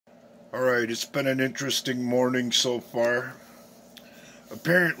Alright, it's been an interesting morning so far.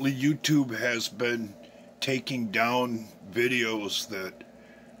 Apparently YouTube has been taking down videos that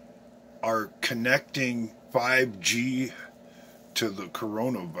are connecting 5G to the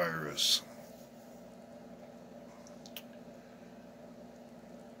coronavirus.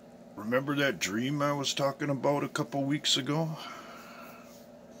 Remember that dream I was talking about a couple weeks ago?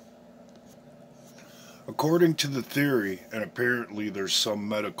 According to the theory, and apparently there's some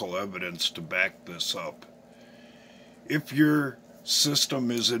medical evidence to back this up, if your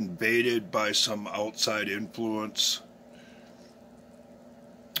system is invaded by some outside influence,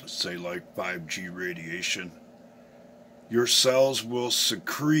 say like 5G radiation, your cells will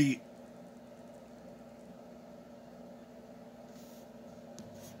secrete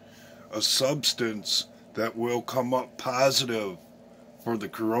a substance that will come up positive for the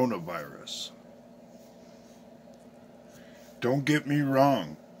coronavirus. Don't get me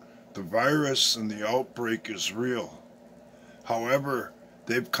wrong, the virus and the outbreak is real. However,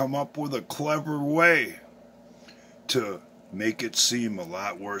 they've come up with a clever way to make it seem a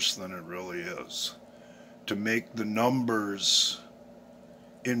lot worse than it really is. To make the numbers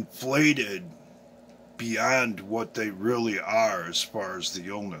inflated beyond what they really are as far as the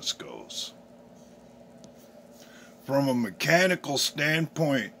illness goes. From a mechanical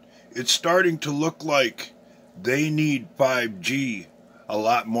standpoint, it's starting to look like they need 5G a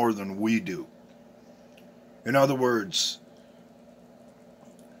lot more than we do. In other words,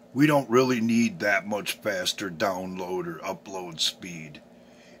 we don't really need that much faster download or upload speed.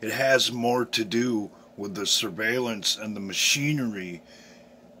 It has more to do with the surveillance and the machinery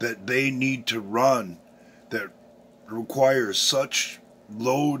that they need to run that requires such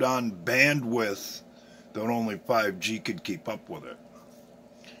load on bandwidth that only 5G could keep up with it.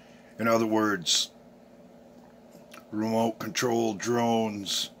 In other words, remote control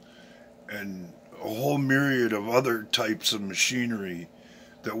drones and a whole myriad of other types of machinery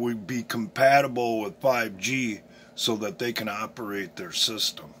that would be compatible with 5G so that they can operate their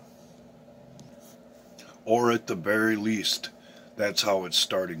system. Or at the very least, that's how it's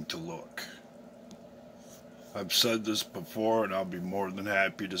starting to look. I've said this before and I'll be more than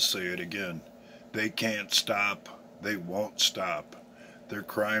happy to say it again. They can't stop. They won't stop. Their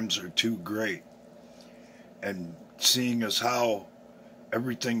crimes are too great. And seeing as how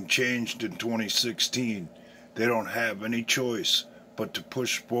everything changed in 2016, they don't have any choice but to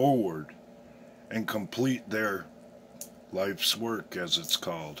push forward and complete their life's work, as it's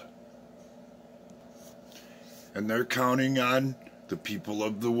called. And they're counting on the people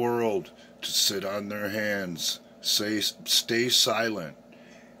of the world to sit on their hands, stay silent,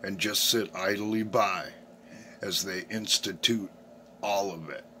 and just sit idly by as they institute all of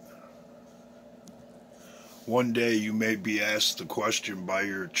it. One day you may be asked the question by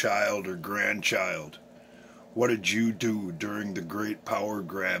your child or grandchild, what did you do during the great power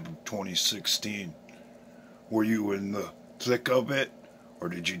grab of 2016? Were you in the thick of it, or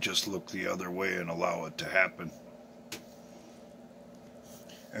did you just look the other way and allow it to happen?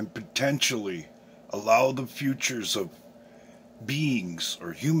 And potentially allow the futures of beings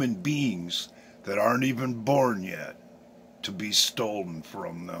or human beings that aren't even born yet to be stolen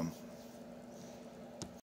from them.